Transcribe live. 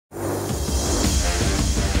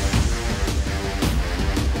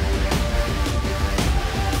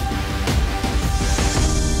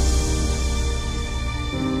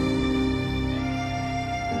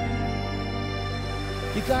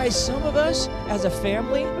some of us as a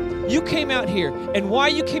family, you came out here. And why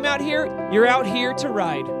you came out here? You're out here to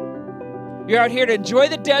ride. You're out here to enjoy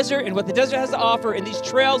the desert and what the desert has to offer and these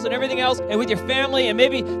trails and everything else, and with your family, and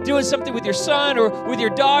maybe doing something with your son or with your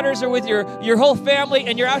daughters or with your whole family,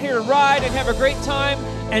 and you're out here to ride and have a great time.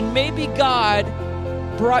 And maybe God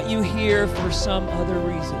brought you here for some other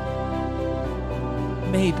reason.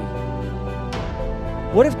 Maybe.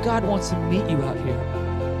 What if God wants to meet you out here?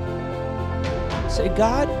 Say,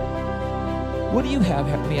 God, what do you have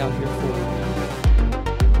me out here for?